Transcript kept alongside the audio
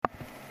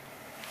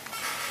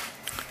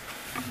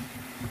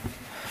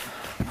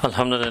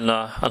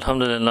Alhamdulillah,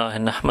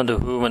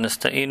 nahmaduhu wa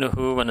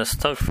nasta'inuhu wa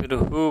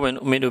nastaghfiruhu wa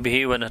nu'minu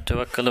bihi wa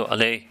natawakkalu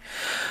alayhi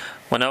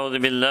wa na'udhu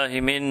billahi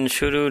min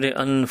shururi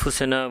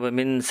anfusina wa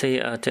min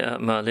sayyiati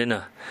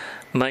a'malina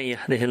man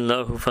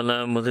yahdihillahu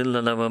fala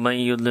mudilla lahu wa man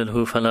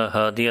yudlilhu fala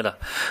hadiya lahu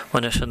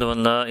wa nashhadu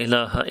an la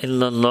ilaha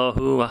illallah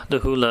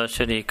wahdahu la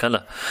sharika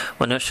lahu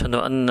wa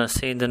nashhadu anna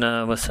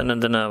sayyidana wa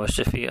sanadana wa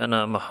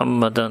shafi'ana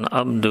Muhammadan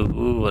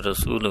abduhu wa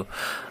rasuluhu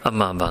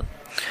amma ba'd.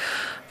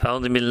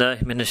 أعوذ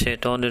بالله من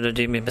الشيطان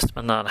الرجيم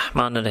بسم الله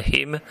الرحمن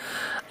الرحيم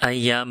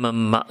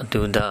أيام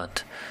معدودات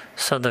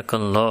صدق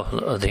الله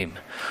العظيم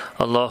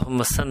اللهم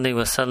صل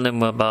وسلم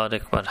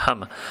وبارك وارحم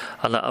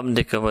على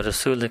عبدك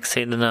ورسولك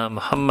سيدنا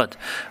محمد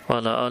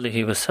وعلى آله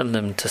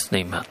وسلم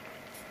تسليما.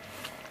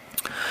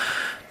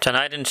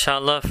 Tonight,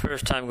 inshallah,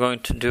 first I'm going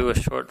to do a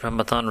short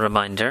Ramadan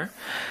reminder,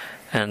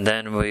 and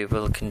then we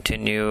will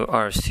continue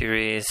our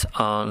series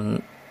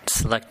on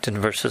selected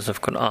verses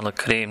of Quran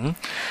al-Kareem.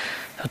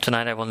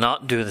 Tonight I will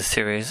not do the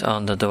series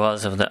on the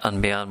du'as of the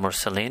Anbiya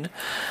al-Mursaleen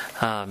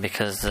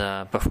because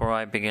before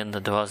I begin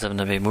the du'as of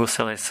Nabi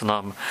Musa alayhi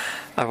salam,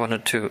 I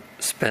wanted to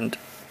spend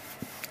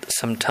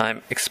some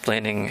time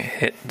explaining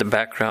the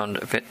background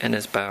of it and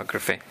his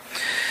biography.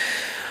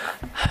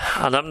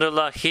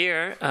 Alhamdulillah,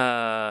 here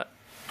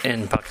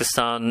in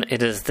Pakistan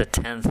it is the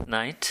 10th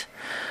night.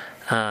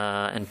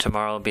 And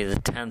tomorrow will be the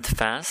 10th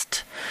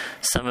fast.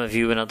 Some of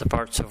you in other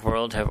parts of the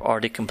world have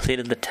already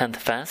completed the 10th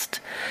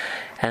fast,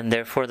 and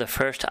therefore the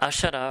first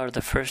Ashara, or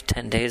the first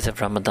 10 days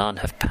of Ramadan,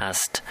 have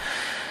passed.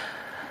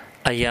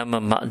 Ayyam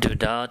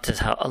Ma'dudat is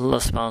how Allah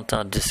subhanahu wa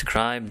ta'ala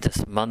described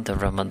this month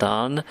of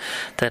Ramadan,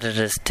 that it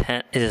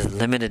is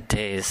limited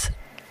days,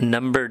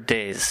 numbered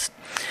days.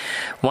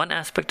 One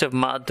aspect of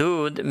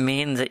Ma'dud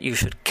means that you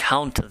should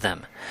count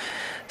them.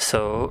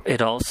 So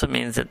it also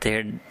means that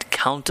they're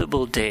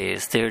countable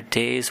days. They're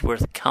days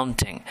worth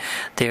counting.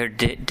 They're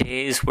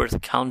days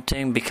worth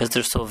counting because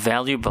they're so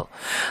valuable.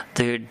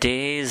 They're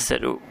days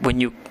that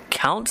when you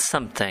count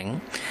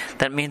something,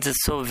 that means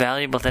it's so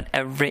valuable that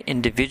every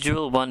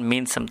individual one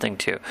means something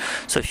to you.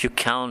 So if you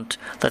count,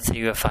 let's say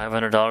you have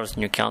 $500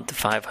 and you count the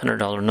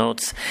 $500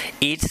 notes,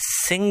 each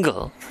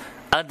single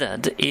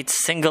adad, each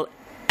single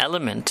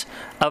element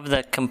of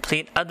the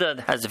complete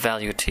adad has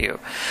value to you.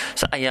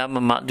 So ayyam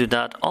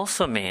ma'dudat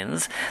also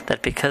means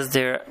that because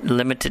they're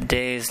limited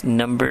days,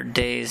 numbered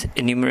days,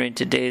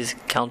 enumerated days,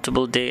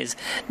 countable days,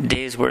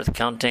 days worth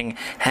counting,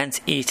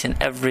 hence each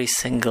and every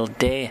single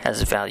day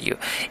has value.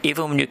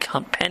 Even when you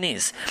count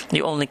pennies,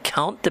 you only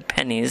count the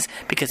pennies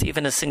because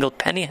even a single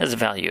penny has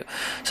value.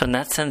 So in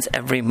that sense,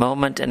 every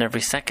moment and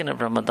every second of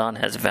Ramadan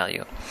has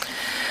value.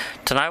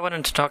 Tonight I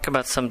wanted to talk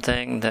about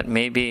something that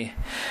maybe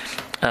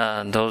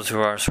those who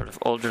are sort of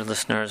older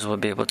listeners will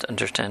be able to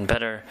understand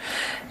better,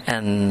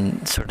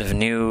 and sort of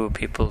new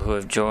people who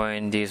have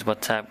joined these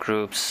WhatsApp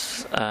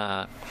groups.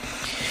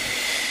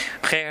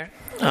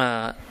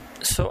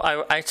 So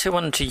I actually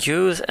wanted to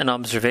use an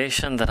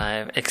observation that I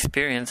have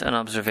experienced, that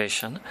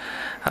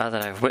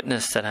I've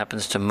witnessed that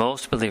happens to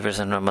most believers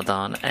in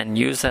Ramadan, and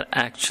use that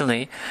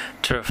actually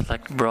to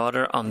reflect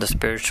broader on the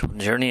spiritual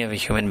journey of a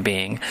human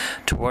being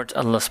towards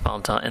Allah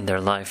subhanahu wa ta'ala in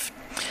their life.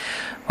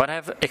 What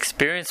I've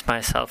experienced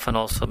myself and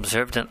also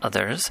observed in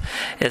others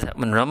is that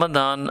when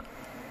Ramadan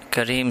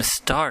Kareem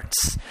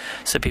starts,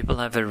 so people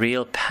have a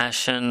real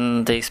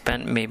passion, they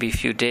spend maybe a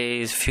few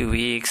days, few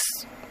weeks,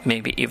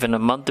 maybe even a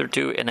month or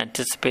two in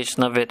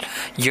anticipation of it,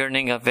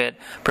 yearning of it,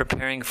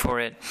 preparing for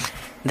it.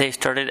 They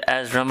started,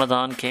 as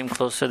Ramadan came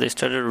closer, they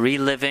started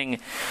reliving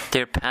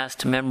their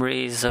past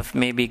memories of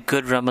maybe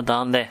good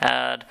Ramadan they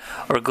had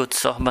or good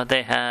sohbah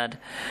they had.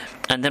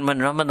 And then when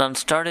Ramadan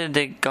started,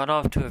 they got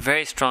off to a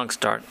very strong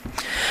start.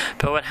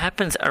 But what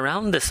happens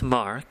around this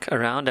mark,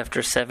 around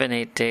after 7,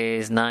 8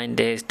 days, 9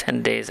 days,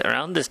 10 days,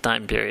 around this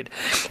time period,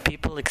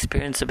 people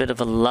experience a bit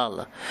of a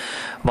lull.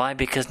 Why?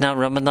 Because now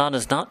Ramadan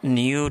is not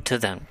new to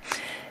them.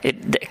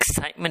 The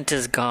excitement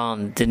is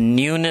gone. The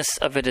newness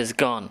of it is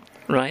gone,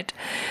 right?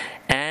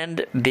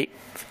 And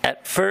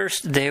at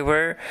first they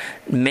were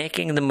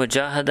making the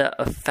mujahada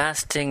of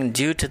fasting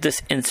due to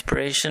this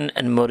inspiration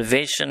and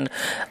motivation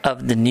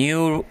of the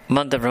new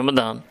month of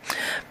Ramadan.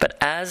 But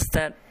as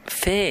that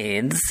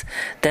fades,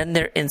 then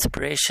their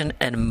inspiration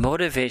and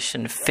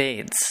motivation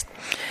fades.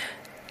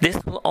 This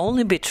will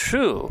only be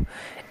true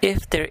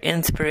if their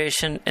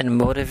inspiration and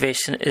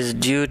motivation is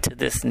due to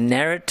this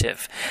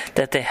narrative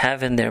that they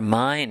have in their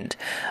mind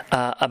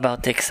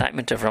about the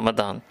excitement of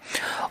Ramadan.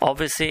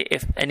 Obviously,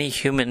 if any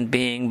human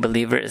being,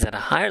 believer, is at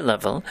a higher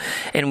level,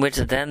 in which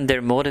then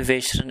their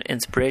motivation and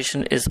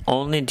inspiration is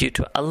only due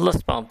to Allah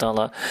subhanahu wa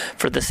ta'ala,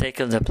 for the sake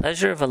of the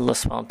pleasure of Allah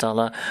subhanahu wa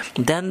ta'ala,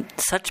 then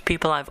such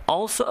people I've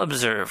also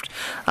observed.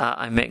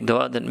 I make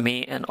dua that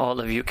me and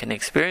all of you can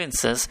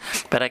experience this,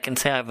 but I can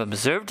say I've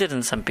observed it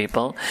in some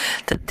people,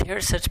 that there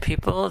are such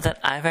people that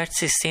I've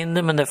actually seen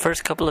them in the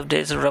first couple of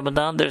days of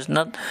Ramadan. There's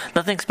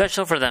nothing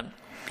special for them.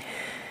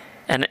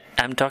 And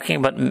I'm talking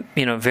about,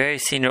 very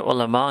senior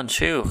ulama and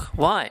shuyukh.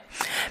 Why?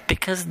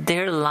 Because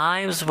their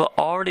lives were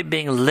already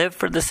being lived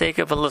for the sake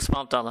of Allah subhanahu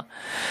wa ta'ala.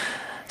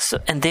 So,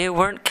 and they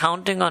weren't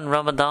counting on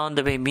Ramadan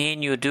the way me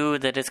and you do,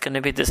 that it's going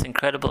to be this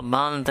incredible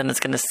month and it's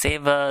going to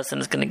save us and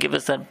it's going to give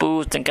us that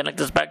boost and connect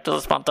us back to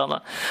Allah subhanahu wa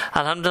ta'ala.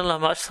 Alhamdulillah,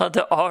 mashallah,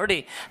 they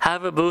already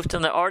have a boost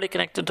and they're already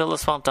connected to Allah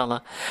subhanahu wa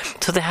ta'ala.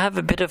 So they have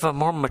a bit of a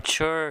more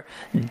mature,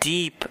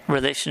 deep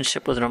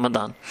relationship with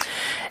Ramadan.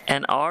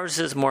 And ours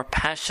is more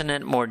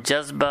passionate, more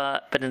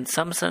jazba, but in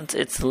some sense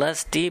it's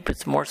less deep,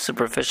 it's more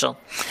superficial.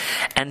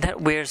 And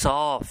that wears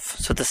off.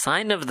 So the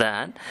sign of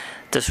that,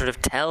 the sort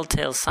of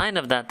telltale sign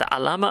of that, the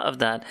alama of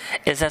that,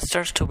 is that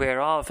starts to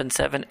wear off in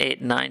 7,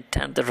 8, 9,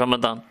 10th of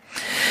Ramadan.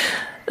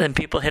 Then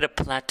people hit a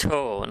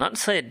plateau. Not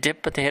say a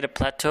dip, but they hit a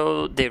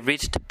plateau. They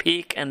reached a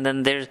peak, and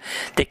then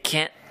they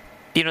can't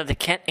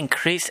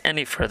increase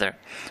any further.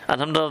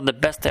 Alhamdulillah, the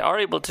best they are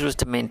able to do is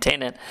to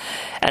maintain it.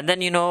 And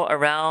then,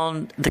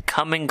 around the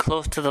coming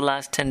close to the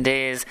last 10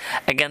 days,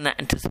 again, the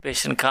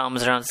anticipation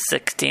comes around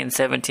 16,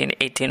 17,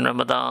 18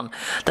 Ramadan,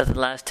 that the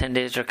last 10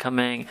 days are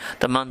coming,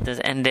 the month is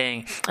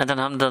ending, and then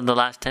alhamdulillah, the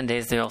last 10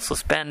 days they also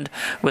spend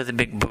with a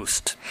big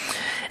boost.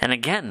 And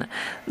again,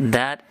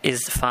 that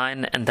is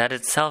fine, and that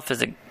itself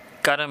is a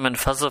karam and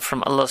fazl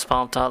from Allah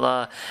subhanahu wa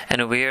ta'ala,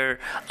 and we're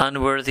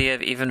unworthy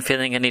of even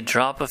feeling any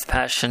drop of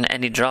passion,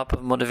 any drop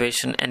of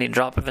motivation, any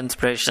drop of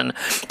inspiration.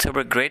 So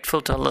we're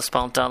grateful to Allah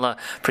subhanahu wa ta'ala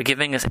for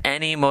giving us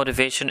any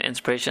motivation,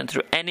 inspiration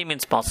through any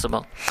means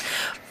possible.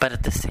 But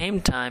at the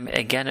same time,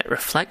 again, it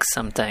reflects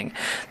something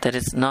that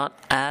is not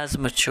as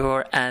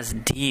mature, as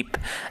deep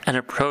an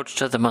approach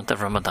to the month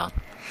of Ramadan.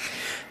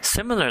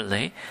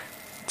 Similarly,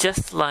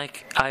 just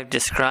like I've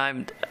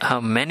described how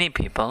many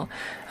people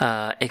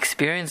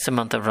experience the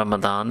month of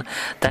Ramadan,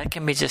 that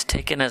can be just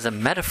taken as a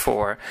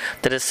metaphor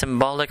that is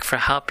symbolic for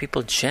how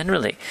people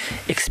generally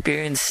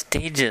experience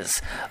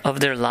stages of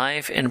their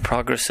life in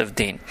progress of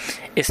deen,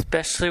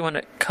 especially when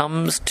it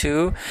comes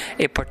to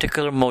a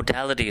particular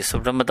modality. So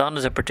Ramadan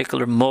is a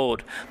particular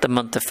mode, the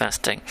month of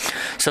fasting.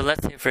 So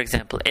let's say, for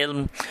example,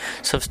 ilm.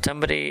 So if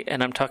somebody,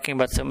 and I'm talking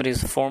about somebody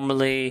who's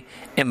formally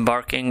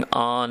embarking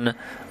on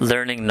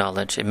learning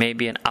knowledge, it may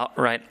be an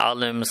outright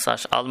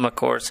alim/alma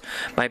course,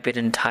 might be an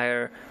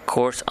entire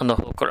course on the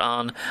whole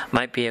Quran,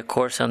 might be a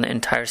course on the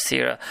entire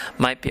seerah,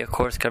 might be a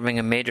course covering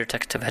a major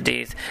text of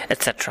hadith,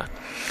 etc.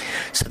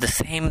 So the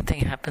same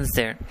thing happens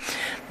there,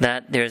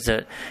 that there's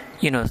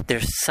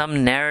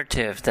some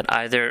narrative that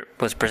either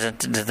was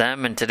presented to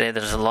them, and today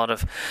there's a lot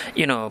of,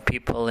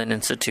 people in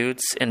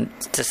institutes, and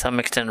to some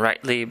extent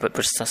rightly,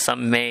 but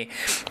some may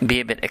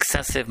be a bit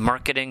excessive,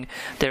 marketing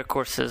their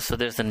courses. So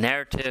there's a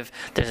narrative,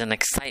 there's an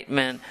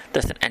excitement,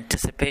 there's an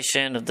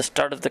anticipation of the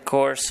start of the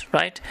course,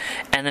 right?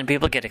 And then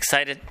people get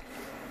excited.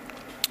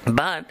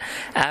 But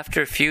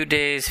after a few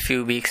days,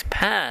 few weeks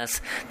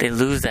pass, they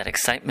lose that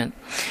excitement.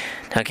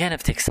 Now again,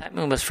 if the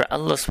excitement was for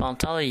Allah subhanahu wa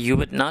ta'ala, you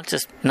would not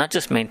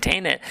just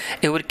maintain it,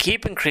 it would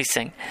keep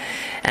increasing.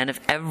 And if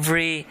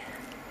every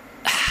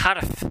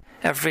harf,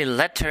 every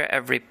letter,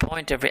 every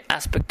point, every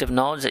aspect of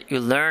knowledge that you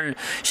learn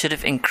should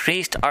have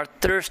increased our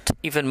thirst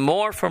even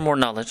more for more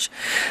knowledge,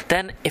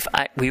 then if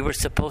we were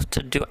supposed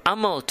to do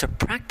amal, to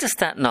practice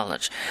that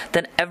knowledge,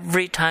 then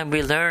every time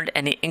we learned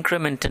any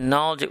increment in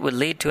knowledge, it would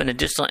lead to an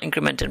additional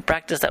increment in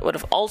practice that would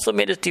have also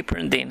made us deeper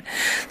in deen.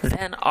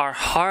 Then our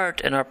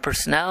heart and our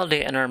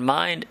personality and our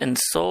mind and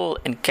soul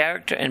and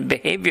character and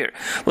behavior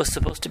was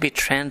supposed to be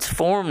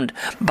transformed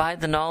by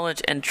the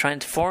knowledge and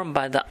transformed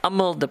by the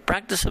amal, the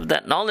practice of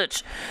that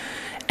knowledge.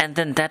 And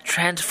then that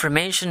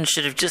transformation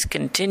should have just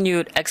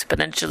continued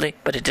exponentially,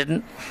 but it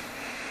didn't.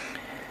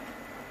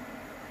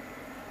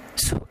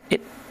 So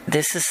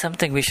this is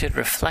something we should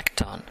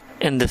reflect on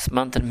in this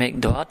month and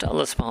make dua to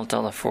Allah subhanahu wa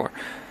ta'ala for.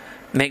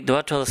 Make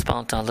dua to Allah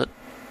subhanahu wa ta'ala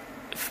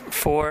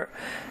for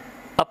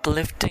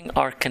uplifting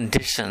our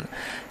condition,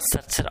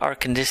 such that our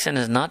condition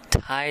is not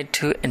tied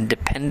to and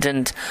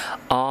dependent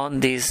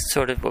on these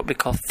sort of what we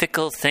call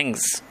fickle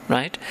things,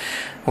 right?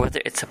 Whether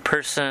it's a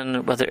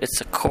person, whether it's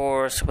a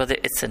course, whether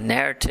it's a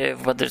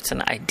narrative, whether it's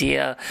an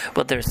idea,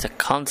 whether it's a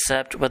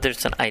concept, whether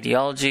it's an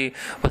ideology,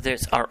 whether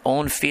it's our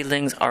own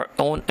feelings, our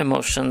own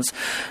emotions.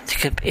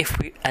 If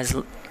we, as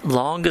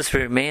long as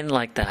we remain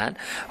like that,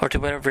 or to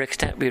whatever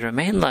extent we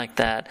remain like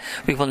that,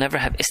 we will never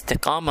have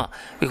istiqamah.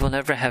 We will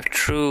never have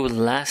true,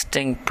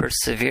 lasting,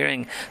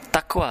 persevering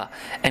taqwa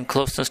and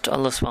closeness to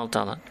Allah subhanahu wa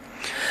ta'ala.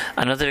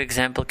 Another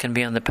example can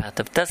be on the path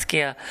of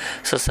tazkiyah.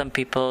 So some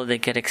people, they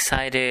get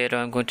excited, or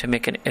I'm going to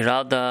make an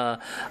irada,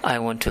 I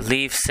want to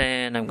leave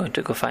sin, I'm going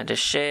to go find a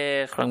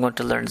sheikh, or I'm going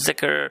to learn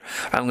zikr, or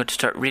I'm going to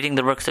start reading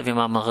the works of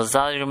Imam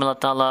al-Ghazali,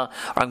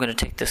 or I'm going to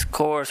take this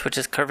course which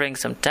is covering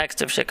some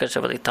text of Sheikh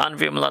Ashraf Ali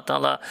Thanvi,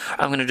 or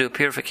I'm going to do a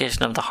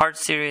purification of the heart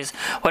series.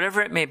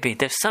 Whatever it may be,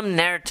 there's some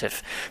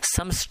narrative,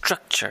 some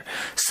structure,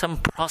 some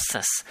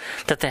process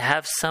that they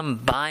have some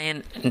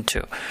buy-in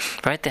into,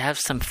 right? They have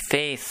some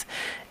faith,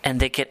 and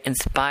they get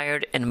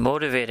inspired and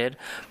motivated,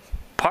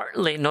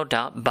 partly, no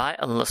doubt, by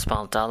Allah subhanahu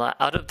wa ta'ala,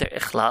 out of their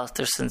ikhlas,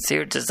 their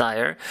sincere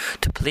desire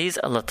to please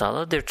Allah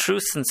ta'ala, their true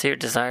sincere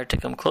desire to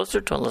come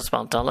closer to Allah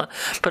subhanahu wa ta'ala,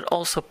 but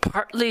also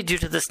partly due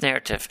to this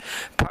narrative,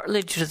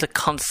 partly due to the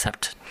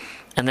concept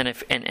And then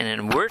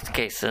in worst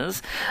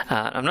cases,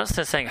 I'm not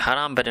saying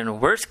haram, but in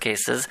worst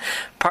cases,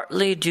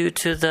 partly due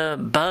to the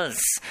buzz,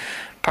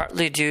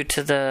 partly due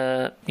to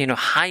the,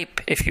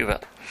 hype, if you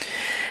will.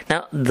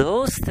 Now,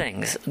 those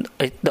things,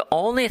 the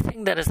only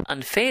thing that is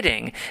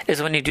unfading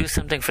is when you do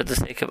something for the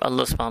sake of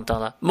Allah subhanahu wa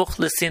ta'ala.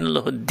 Mukhlisin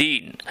lahu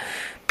deen.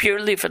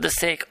 Purely for the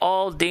sake,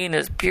 all deen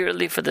is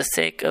purely for the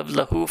sake of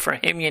lahu, for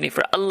him, yani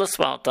for Allah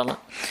subhanahu wa ta'ala.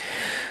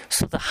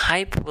 So the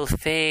hype will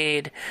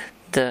fade,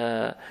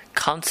 the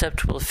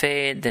concept will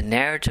fade, the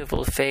narrative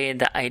will fade,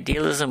 the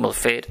idealism will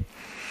fade.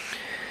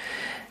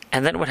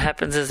 And then what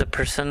happens is a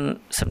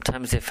person,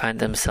 sometimes they find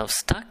themselves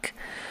stuck,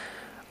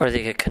 or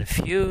they get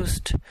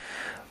confused,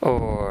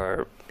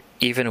 or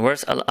even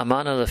worse,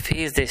 al-aman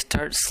al-hafiz, they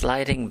start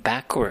sliding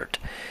backward.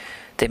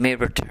 They may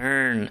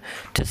return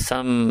to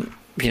some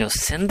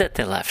sin that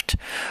they left,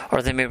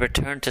 or they may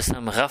return to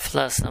some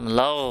ghafla, some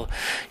lull,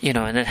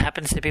 and it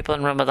happens to people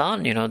in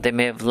Ramadan. They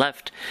may have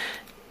left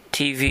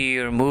TV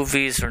or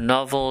movies or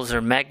novels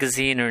or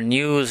magazine or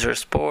news or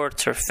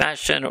sports or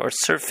fashion or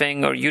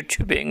surfing or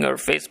YouTubing or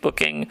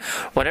Facebooking,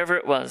 whatever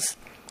it was.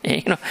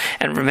 And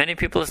for many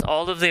people it's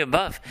all of the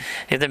above.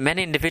 There are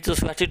many individuals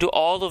who have to do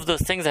all of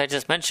those things I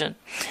just mentioned.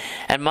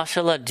 And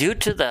mashallah, due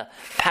to the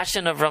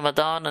passion of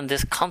Ramadan and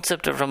this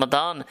concept of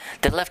Ramadan,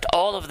 they left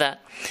all of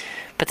that.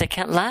 But they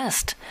can't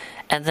last.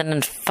 And then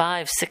in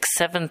 5th, 6th,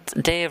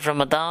 7th day of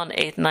Ramadan,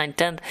 8th, 9th,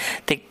 10th,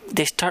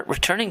 they start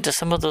returning to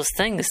some of those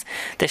things.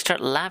 They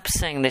start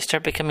lapsing. They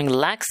start becoming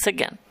lax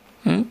again.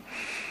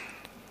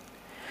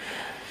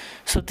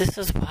 So this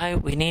is why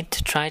we need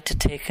to try to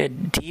take a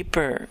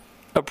deeper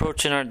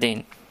approach in our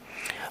deen.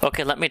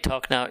 Okay, let me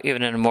talk now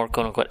even in a more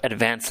quote-unquote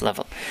advanced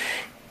level.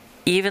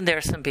 Even there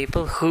are some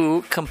people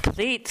who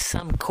complete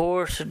some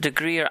course or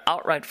degree or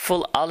outright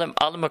full alim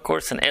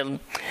course in ilm,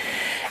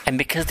 and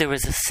because there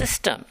was a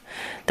system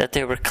that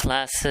there were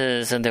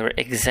classes and there were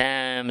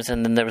exams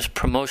and then there was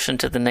promotion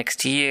to the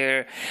next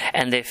year,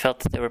 and they felt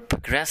that they were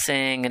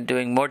progressing and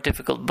doing more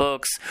difficult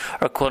books,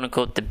 or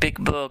quote-unquote the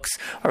big books,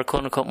 or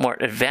quote-unquote more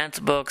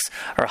advanced books,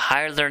 or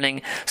higher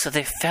learning, so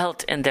they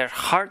felt in their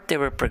heart they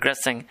were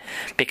progressing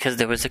because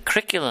there was a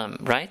curriculum,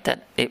 right,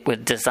 that it was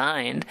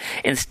designed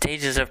in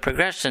stages of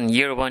progression,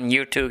 year 1,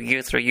 year 2,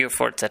 year 3, year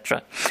 4,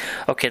 etc.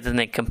 Okay, then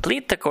they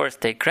complete the course,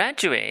 they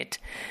graduate,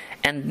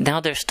 and now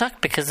they're stuck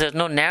because there's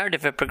no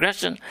narrative of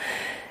progression.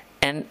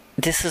 And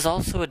this is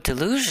also a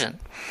delusion.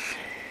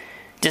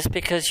 Just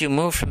because you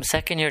move from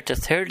second year to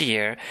third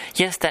year,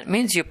 yes, that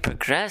means you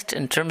progressed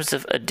in terms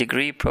of a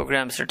degree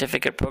program,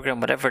 certificate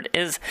program, whatever it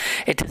is.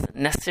 It doesn't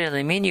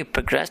necessarily mean you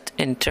progressed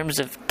in terms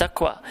of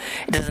taqwa.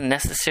 It doesn't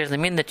necessarily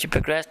mean that you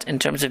progressed in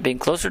terms of being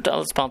closer to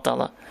Allah subhanahu wa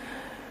ta'ala.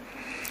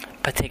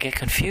 But they get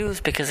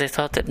confused because they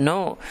thought that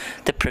no,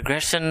 the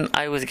progression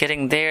I was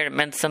getting there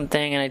meant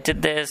something, and I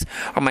did this,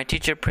 or my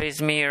teacher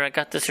praised me, or I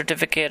got the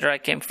certificate, or I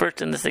came first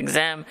in this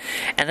exam.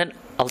 And then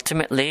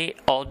ultimately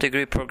all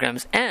degree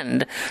programs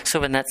end.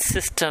 So when that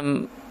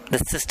system, the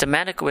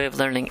systematic way of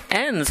learning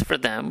ends for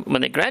them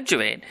when they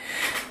graduate,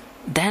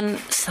 then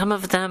some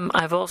of them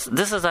I've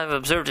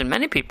observed in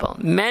many people,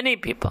 men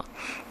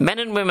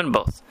and women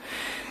both.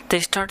 They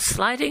start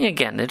sliding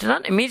again. They do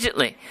not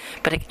immediately,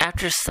 but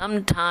after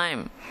some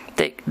time,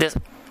 this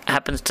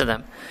happens to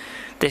them.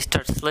 They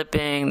start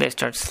slipping, they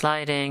start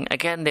sliding.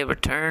 Again, they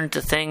return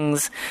to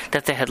things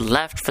that they had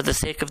left for the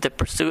sake of the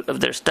pursuit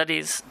of their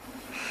studies.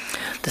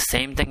 The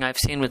same thing I've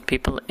seen with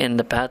people in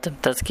the path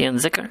of tazkiyah and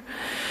zikr.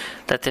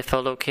 That they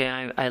felt,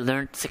 okay, I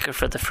learned zikr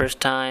for the first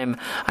time,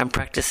 I'm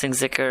practicing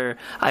zikr,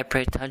 I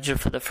prayed tahajjud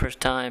for the first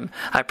time,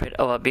 I prayed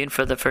awabin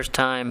for the first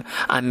time,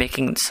 I'm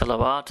making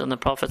salawat on the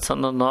Prophet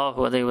sallallahu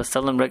alaihi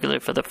wasallam regularly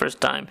for the first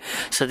time.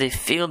 So they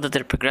feel that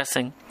they're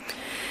progressing.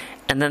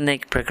 And then they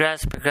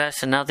progress,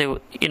 and now then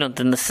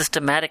the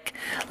systematic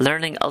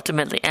learning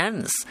ultimately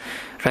ends,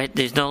 right?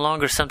 There's no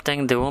longer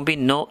something, there will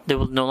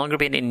no longer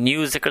be any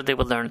new zikr they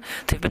will learn.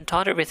 They've been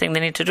taught everything they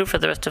need to do for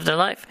the rest of their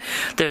life.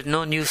 There's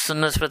no new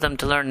sunnahs for them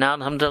to learn now.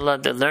 Alhamdulillah,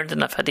 they learned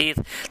enough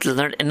hadith, they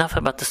learned enough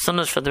about the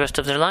sunnahs for the rest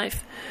of their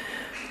life.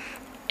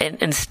 And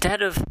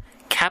instead of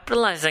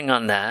capitalizing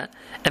on that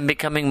and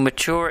becoming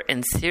mature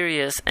and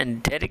serious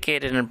and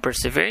dedicated and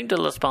persevering to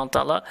Allah subhanahu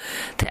wa ta'ala,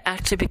 they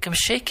actually become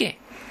shaky.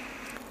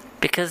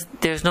 Because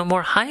there's no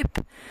more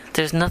hype.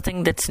 There's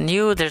nothing that's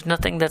new. There's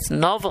nothing that's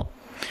novel.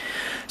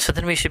 So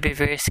then we should be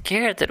very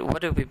scared that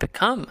what do we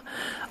become?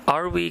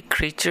 Are we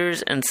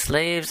creatures and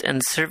slaves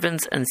and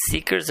servants and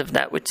seekers of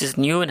that which is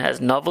new and has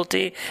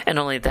novelty, and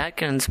only that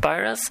can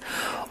inspire us?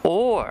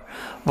 Or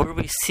were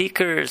we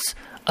seekers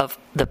of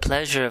the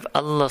pleasure of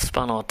Allah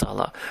subhanahu wa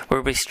ta'ala?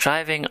 Were we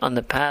striving on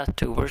the path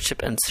to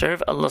worship and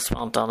serve Allah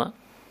subhanahu wa ta'ala?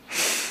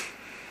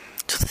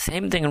 So the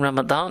same thing in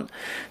Ramadan.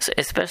 So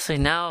especially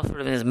now,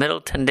 sort of in these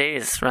middle 10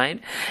 days,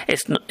 right?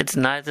 It's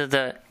neither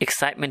the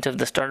excitement of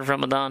the start of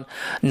Ramadan,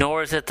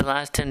 nor is it the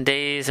last 10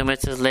 days in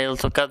which there's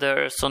Laylatul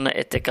Qadr, Sunnah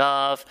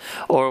Itikaf,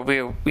 or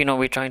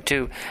we're trying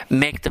to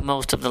make the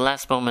most of the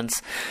last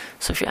moments.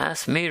 So if you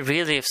ask me,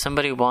 really, if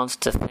somebody wants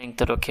to think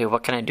that, okay,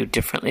 what can I do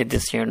differently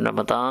this year in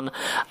Ramadan,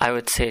 I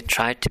would say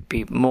try to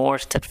be more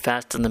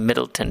steadfast in the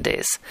middle 10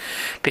 days,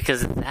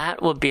 because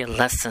that will be a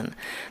lesson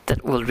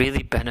that will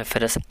really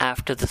benefit us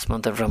after this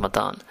month of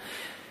Ramadan.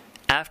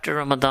 After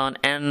Ramadan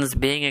ends,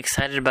 being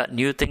excited about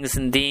new things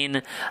in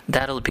Deen,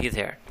 that'll be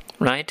there,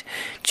 right?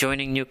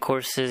 Joining new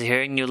courses,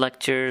 hearing new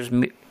lectures,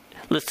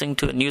 listening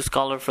to a new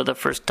scholar for the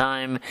first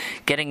time,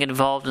 getting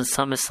involved in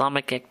some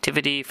Islamic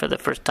activity for the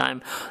first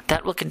time,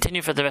 that will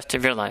continue for the rest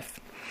of your life.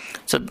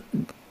 So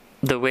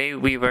the way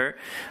we were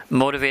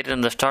motivated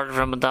in the start of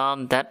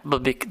Ramadan,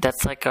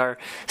 that's like our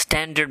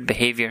standard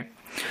behavior.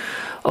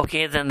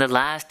 Okay, then the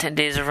last 10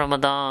 days of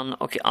Ramadan,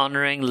 okay,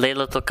 honoring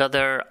Laylatul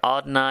Qadr,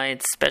 odd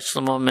nights,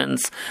 special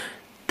moments,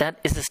 that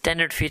is a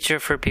standard feature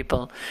for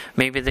people.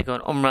 Maybe they go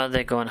on Umrah,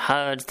 they go on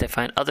Hajj, they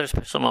find other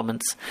special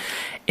moments.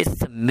 It's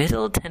the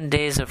middle 10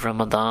 days of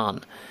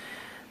Ramadan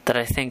that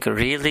I think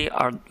really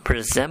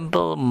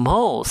resemble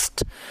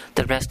most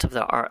the rest of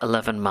our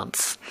 11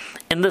 months.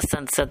 In the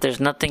sense that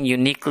there's nothing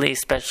uniquely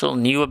special,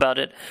 new about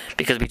it,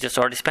 because we just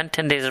already spent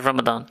 10 days of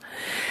Ramadan.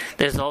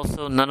 There's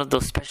also none of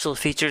those special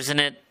features in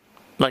it,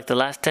 like the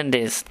last 10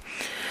 days.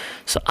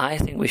 So I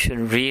think we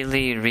should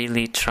really,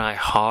 really try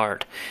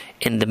hard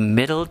in the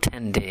middle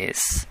 10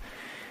 days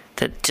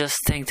that just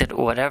think that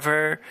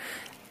whatever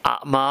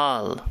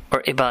a'mal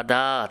or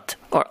ibadat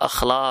or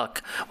akhlaq,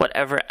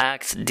 whatever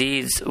acts,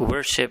 deeds,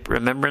 worship,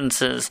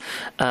 remembrances,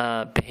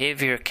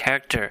 behavior,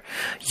 character,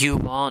 you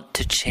want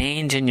to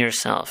change in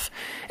yourself,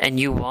 and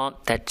you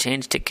want that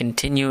change to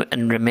continue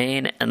and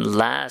remain and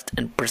last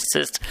and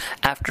persist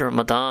after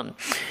Ramadan.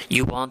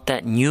 You want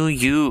that new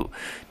you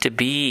to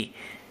be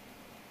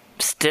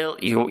still,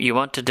 you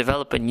want to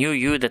develop a new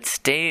you that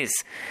stays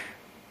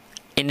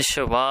in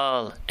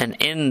Shawwal and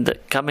in the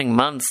coming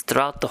months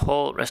throughout the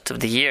whole rest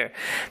of the year.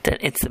 Then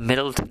it's the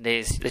middle 10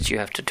 days that you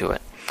have to do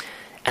it.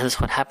 And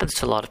that's what happens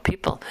to a lot of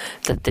people,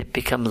 that they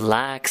become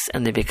lax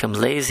and they become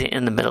lazy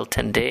in the middle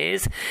 10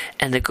 days,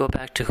 and they go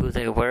back to who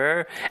they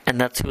were, and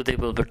that's who they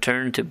will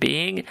return to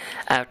being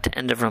at the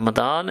end of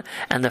Ramadan.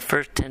 And the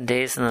first 10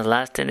 days and the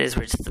last 10 days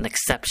were just an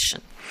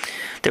exception.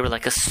 They were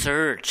like a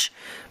surge,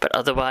 but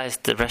otherwise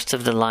the rest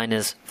of the line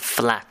is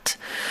flat.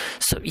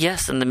 So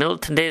yes, in the middle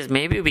 10 days,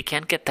 maybe we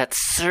can't get that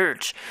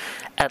surge.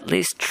 At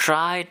least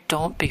try,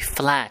 don't be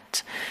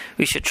flat.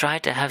 We should try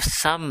to have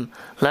some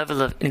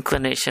level of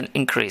inclination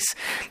increase.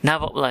 Now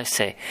what will I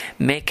say?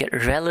 Make it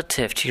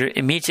relative to your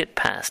immediate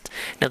past.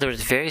 In other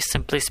words, very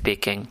simply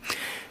speaking,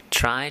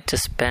 try to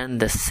spend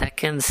the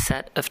second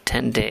set of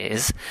 10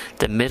 days,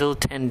 the middle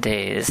 10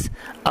 days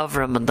of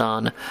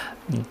Ramadan,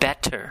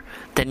 better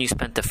than you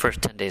spent the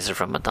first 10 days of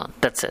Ramadan.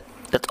 That's it.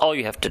 That's all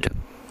you have to do.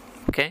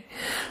 Okay?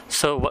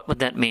 So what would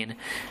that mean?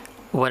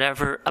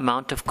 Whatever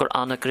amount of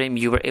Quran Kareem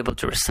you were able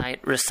to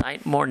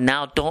recite more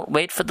now. Don't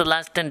wait for the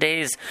last 10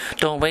 days.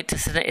 Don't wait to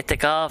sit in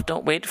itikaf.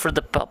 Don't wait for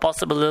the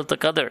possible Laylatul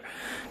Qadr.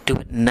 Do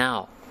it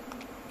now.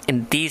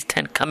 In these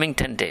coming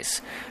 10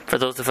 days. For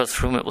those of us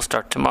for whom it will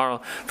start tomorrow,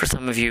 for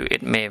some of you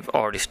it may have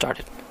already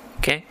started.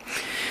 Okay?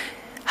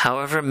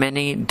 However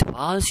many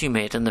du'as you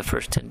made in the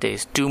first 10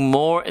 days, do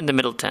more in the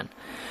middle 10.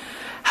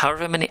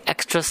 However many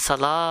extra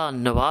salah,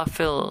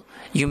 nawafil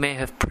you may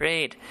have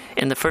prayed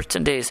in the first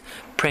 10 days,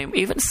 pray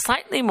even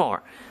slightly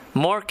more.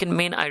 More can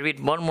mean I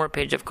read one more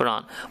page of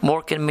Quran.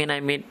 More can mean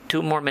I make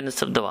 2 more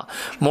minutes of dua.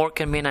 More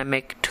can mean I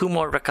make 2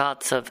 more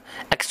rakats of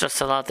extra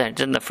salah than I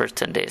did in the first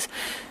 10 days.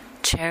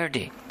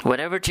 Charity,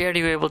 whatever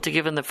charity you're able to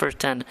give in the first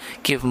 10,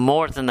 give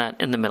more than that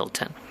in the middle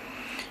 10.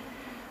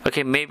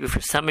 Okay, maybe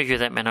for some of you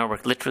that may not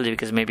work literally,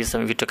 because maybe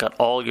some of you took out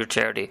all your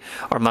charity,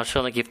 or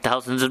mashallah gave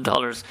thousands of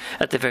dollars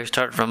at the very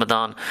start of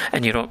Ramadan,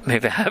 and you don't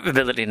maybe have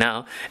ability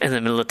now in the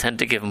middle of 10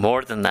 to give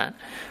more than that.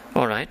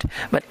 Alright,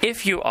 but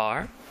if you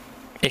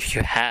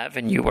have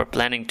and you were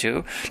planning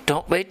to,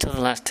 don't wait till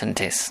the last 10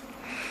 days.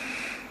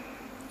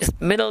 It's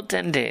middle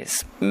 10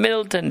 days.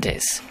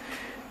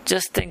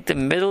 Just think the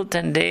middle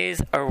 10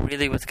 days are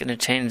really what's going to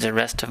change the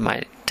rest of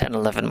my 10,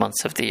 11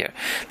 months of the year.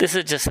 This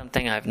is just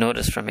something I've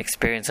noticed from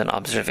experience and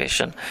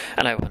observation,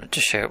 and I wanted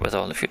to share it with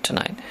all of you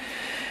tonight.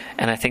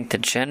 And I think that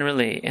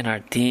generally in our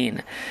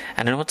deen,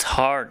 and I know it's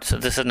hard, so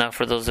this is now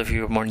for those of you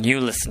who are more new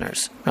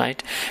listeners,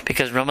 right?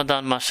 Because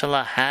Ramadan,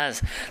 mashallah,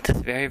 has this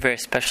very, very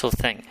special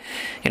thing.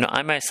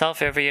 I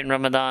myself, every year in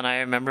Ramadan, I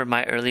remember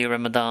my early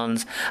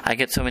Ramadans. I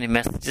get so many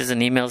messages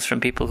and emails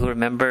from people who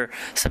remember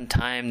some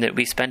time that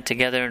we spent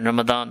together in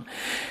Ramadan.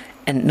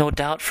 And no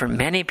doubt for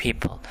many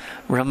people,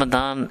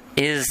 Ramadan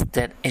is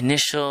that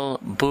initial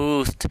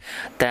boost,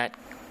 that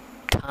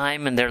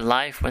time in their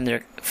life when they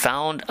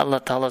found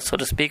Allah Ta'ala, so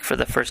to speak, for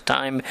the first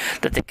time,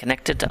 that they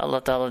connected to Allah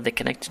Ta'ala, they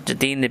connected to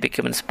Deen, they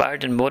become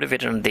inspired and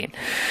motivated on Deen.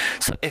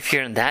 So if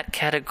you're in that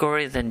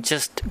category, then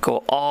just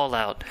go all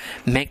out.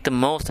 Make the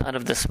most out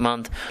of this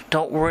month.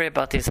 Don't worry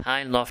about these high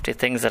and lofty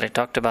things that I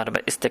talked about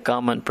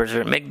istiqamah and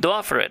perseverance. Make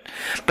dua for it.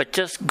 But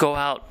just go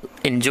out.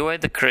 Enjoy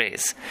the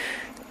craze.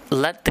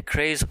 Let the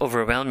craze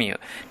overwhelm you.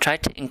 Try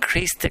to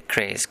increase the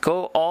craze.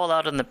 Go all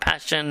out on the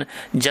passion,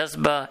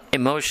 jazba,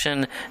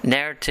 emotion,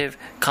 narrative,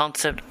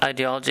 concept,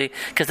 ideology,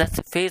 because that's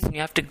a phase and you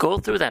have to go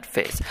through that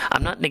phase.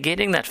 I'm not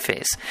negating that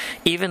phase.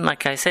 Even,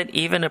 like I said,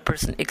 even a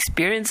person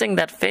experiencing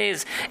that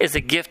phase is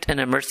a gift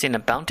and a mercy and a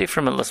bounty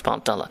from Allah subhanahu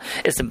wa ta'ala.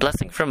 It's a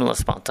blessing from Allah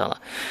subhanahu wa ta'ala.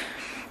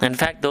 In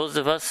fact, those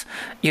of us,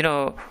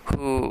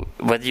 who,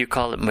 whether you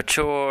call it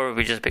mature,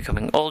 we're just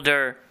becoming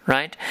older,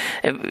 right?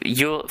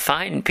 You'll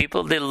find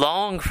people, they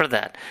long for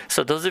that.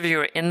 So those of you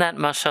who are in that,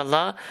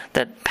 mashallah,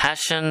 that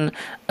passion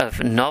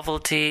of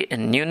novelty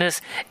and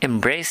newness,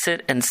 embrace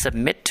it and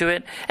submit to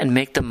it and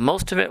make the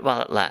most of it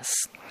while it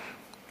lasts.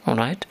 All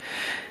right?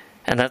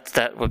 And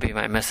that would be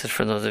my message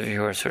for those of you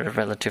who are sort of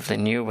relatively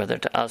new, whether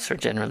to us or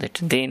generally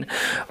to Deen,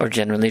 or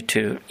generally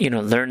to,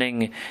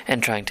 learning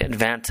and trying to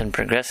advance and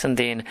progress in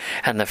Deen.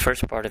 And the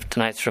first part of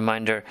tonight's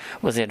reminder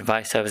was the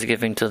advice I was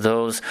giving to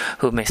those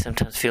who may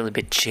sometimes feel a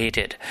bit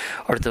jaded,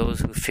 or those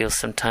who feel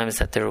sometimes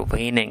that they're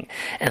waning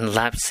and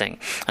lapsing.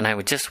 And I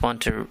would just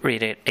want to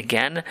read it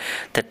again,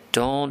 that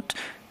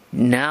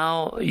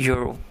now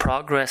your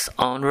progress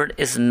onward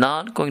is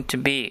not going to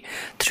be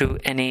through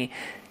any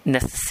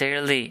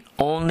necessarily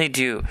only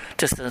due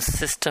to some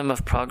system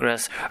of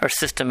progress or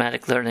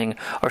systematic learning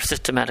or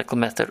systematic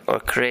method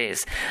or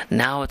craze.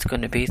 Now it's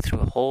going to be through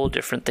a whole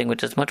different thing,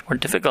 which is much more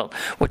difficult,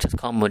 which is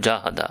called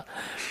mujahada.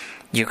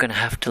 You're going to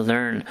have to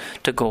learn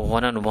to go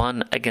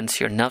one-on-one against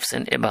your nafs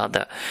in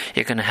ibadah.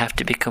 You're going to have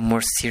to become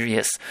more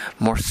serious,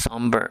 more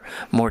somber,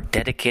 more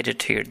dedicated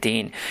to your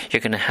deen.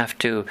 You're going to have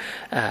to,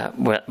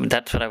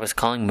 that's what I was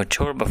calling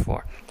mature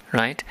before.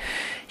 Right?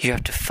 You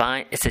have to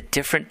find, it's a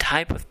different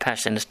type of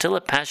passion. It's still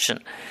a passion,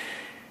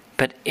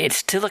 but it's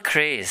still a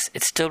craze.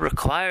 It still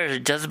requires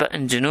jazba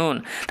and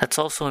junoon. That's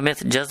also a myth.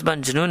 Jazba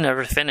and junoon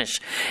never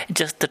finish.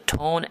 Just the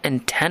tone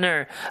and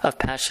tenor of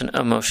passion,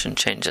 emotion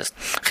changes.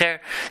 Khair,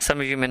 some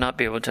of you may not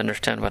be able to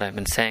understand what I've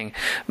been saying,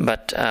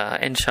 but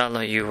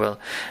inshallah you will.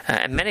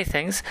 And many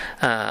things,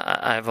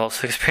 I've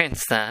also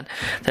experienced that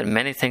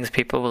many things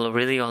people will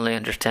really only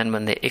understand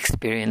when they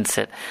experience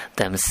it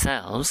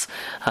themselves.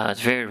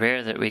 It's very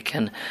rare that we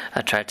can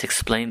try to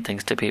explain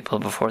things to people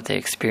before they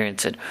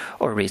experience it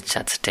or reach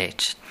that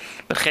stage.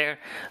 But khair,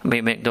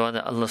 we make dua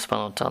that Allah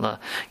subhanahu wa ta'ala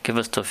give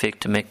us tawfiq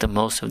to make the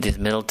most of these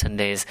middle 10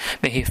 days.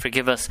 May He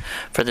forgive us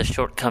for the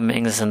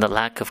shortcomings and the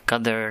lack of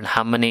qadr and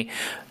how many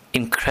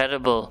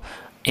incredible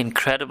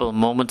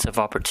moments of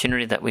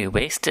opportunity that we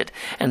wasted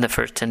in the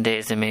first 10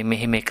 days, and may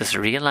He make us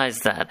realize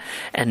that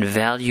and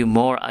value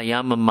more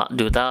ayam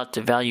ma'dudat,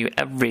 to value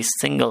every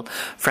single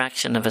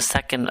fraction of a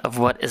second of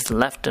what is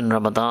left in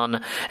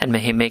Ramadan, and may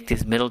He make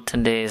these middle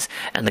 10 days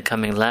and the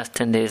coming last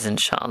 10 days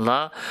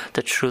inshallah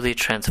the truly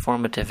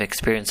transformative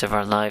experience of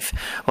our life.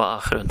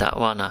 Wa akhiru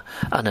da'wana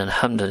an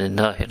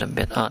alhamdulillahi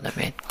rabbil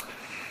alameen.